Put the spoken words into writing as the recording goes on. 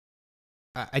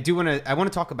I want to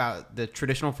talk about the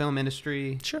traditional film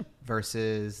industry Sure.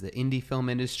 versus the indie film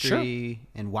industry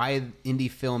and why indie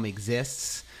film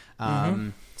exists.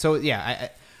 So yeah,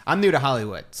 I'm new to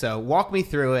Hollywood, so walk me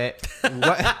through it.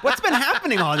 What's been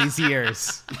happening all these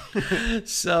years?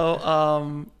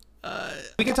 So,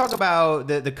 We can talk about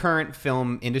the current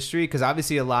film industry because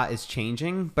obviously a lot is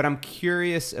changing, but I'm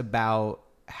curious about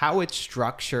how it's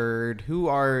structured. Who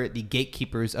are the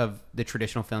gatekeepers of the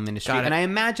traditional film industry? Got it. And I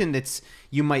imagine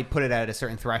you might put it at a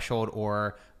certain threshold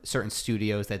or certain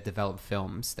studios that develop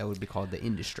films that would be called the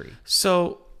industry.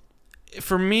 so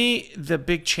for me, the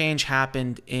big change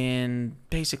happened in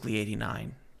basically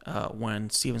 '89 when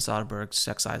Steven Soderbergh's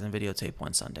Sex, Eyes, and Videotape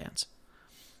won Sundance.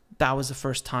 That was the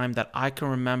first time that I can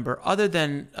remember, other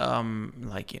than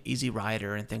like Easy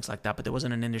Rider and things like that. But there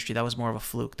wasn't an industry. That was more of a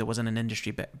fluke. There wasn't an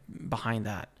industry behind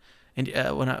that. And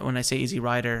when I say Easy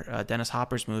Rider, Dennis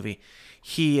Hopper's movie,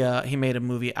 he made a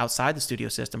movie outside the studio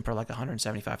system for like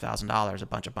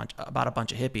 $175,000. About a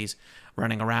bunch of hippies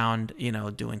running around,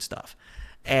 doing stuff,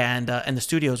 and the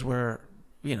studios were,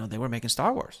 they were making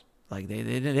Star Wars. Like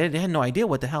they had no idea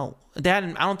what the hell. I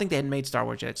don't think they had made Star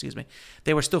Wars yet. Excuse me.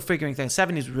 They were still figuring things.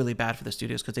 '70s was really bad for the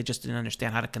studios because they just didn't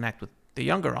understand how to connect with the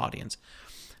younger audience.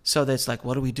 So that's like,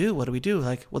 what do we do? What do we do?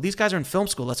 Like, well, these guys are in film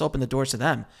school. Let's open the doors to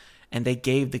them. And they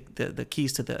gave the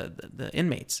keys to the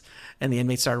inmates, and the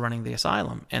inmates started running the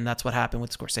asylum. And that's what happened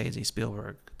with Scorsese,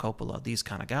 Spielberg, Coppola, these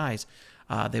kind of guys.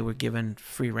 They were given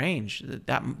free range.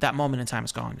 That moment in time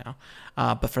is gone now.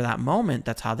 But for that moment,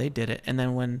 that's how they did it. And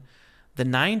then when the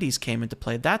 '90s came into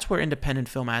play, that's where independent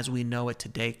film as we know it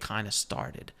today kind of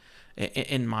started,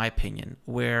 in my opinion,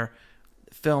 where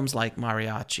films like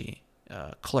Mariachi,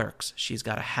 Clerks, She's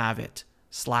Gotta Have It,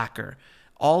 Slacker,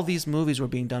 all these movies were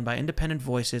being done by independent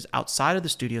voices outside of the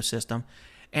studio system,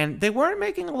 and they weren't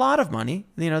making a lot of money.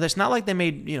 It's not like they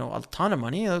made, a ton of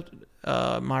money.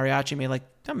 Mariachi made like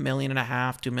 $1.5 million,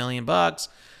 $2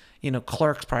 million.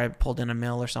 Clerks probably pulled in $1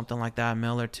 million or something like that, $1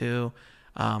 million or $2 million.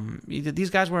 These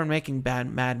guys weren't making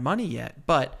mad money yet,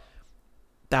 but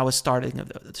that was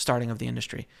the starting of the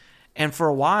industry. And for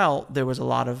a while, there was a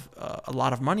lot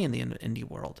of money in the indie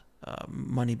world,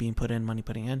 money being put in, money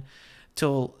putting in,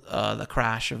 till the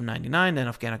crash of '99, then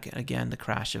again the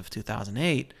crash of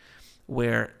 2008,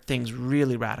 where things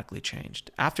really radically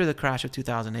changed. After the crash of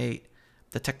 2008,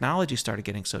 the technology started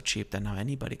getting so cheap that now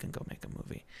anybody can go make a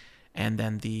movie, and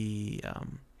then the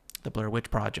Blair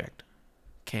Witch Project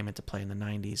came into play in the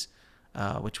 '90s,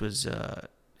 which was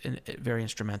very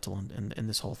instrumental in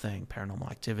this whole thing. Paranormal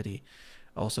Activity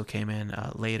also came in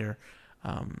later.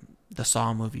 The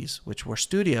Saw movies, which were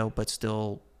studio but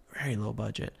still very low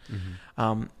budget.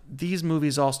 These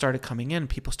movies all started coming in.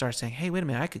 People started saying, hey, wait a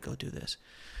minute, I could go do this.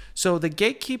 So the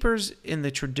gatekeepers in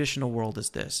the traditional world is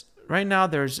this. Right now,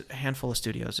 there's a handful of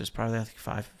studios. There's probably like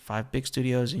five big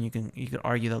studios, and you could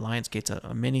argue that Lionsgate's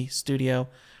a mini studio.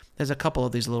 There's a couple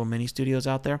of these little mini studios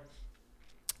out there.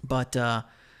 But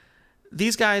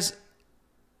these guys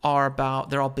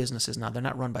they're all businesses now. They're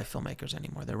not run by filmmakers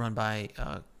anymore. They're run by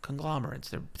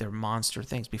conglomerates. They're monster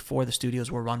things. Before, the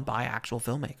studios were run by actual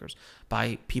filmmakers,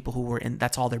 by people who were in,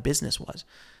 that's all their business was.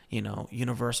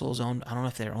 Universal's owned, I don't know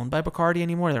if they're owned by Bacardi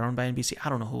anymore. They're owned by NBC. I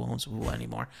don't know who owns who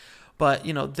anymore. But,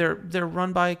 they're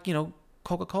run by,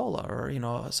 Coca-Cola or,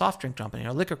 a soft drink company or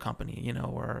a liquor company,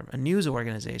 or a news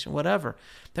organization, whatever.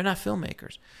 They're not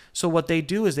filmmakers. So what they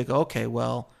do is they go, okay,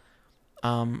 well,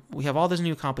 we have all this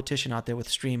new competition out there with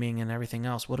streaming and everything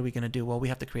else. What are we going to do? Well, we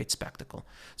have to create spectacle.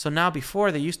 So now,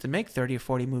 before, they used to make 30 or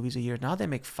 40 movies a year. Now they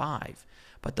make 5.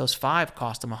 But those 5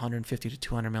 cost them $150 to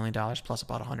 $200 million plus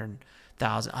about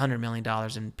 $100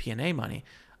 million in P&A money.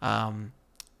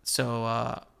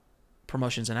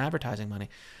 Promotions and advertising money.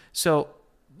 So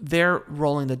they're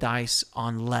rolling the dice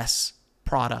on less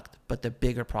product, but the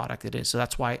bigger product it is. So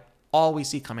that's why all we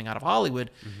see coming out of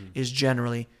Hollywood is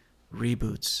generally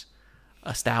reboots,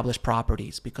 established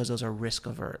properties, because those are risk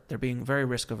avert. They're being very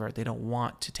risk avert. They don't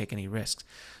want to take any risks.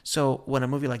 So when a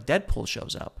movie like Deadpool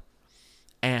shows up,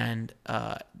 and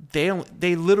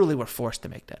they literally were forced to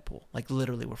make Deadpool, like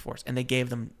literally were forced, and they gave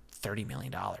them $30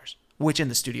 million, which in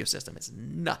the studio system is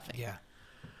nothing. Yeah.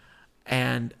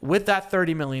 And with that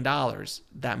 $30 million,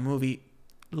 that movie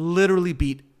literally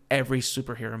beat every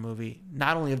superhero movie,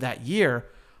 not only of that year,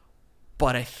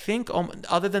 but I think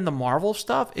other than the Marvel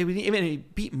stuff, it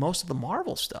beat most of the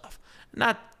Marvel stuff.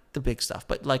 Not the big stuff,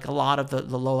 but like a lot of the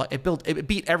low. It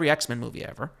beat every X-Men movie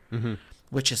ever,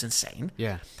 which is insane.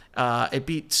 Yeah. It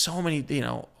beat so many,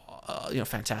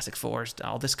 Fantastic Fours,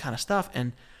 all this kind of stuff,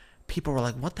 and people were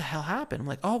like, what the hell happened? I'm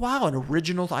like, oh, wow, an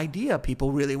original idea.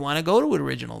 People really want to go to an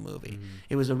original movie.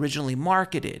 It was originally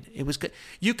marketed. It was good.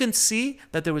 You can see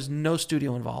that there was no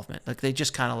studio involvement. Like, they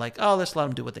just kind of like, oh, let's let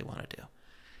them do what they want to do.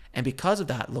 And because of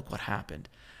that, look what happened.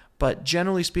 But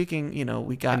generally speaking, you know,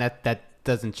 we got... And that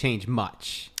doesn't change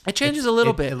much. It changes a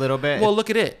little bit. A little bit? Well, look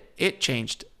at it. It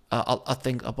changed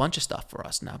a bunch of stuff for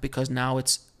us now, because now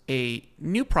it's a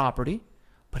new property,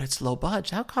 but it's low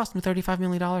budget. That cost me $35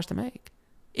 million to make.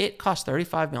 It cost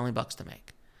 $35 million to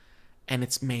make. And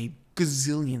it's made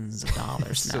gazillions of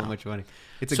dollars now. So much money.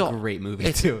 It's a great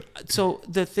movie, too. So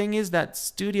the thing is that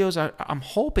studios are, I'm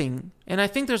hoping, and I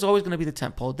think there's always going to be the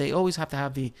tentpole. They always have to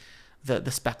have the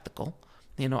spectacle.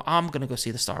 You know, I'm going to go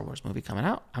see the Star Wars movie coming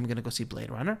out. I'm going to go see Blade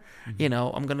Runner. You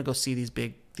know, I'm going to go see these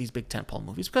big tentpole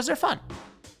movies because they're fun.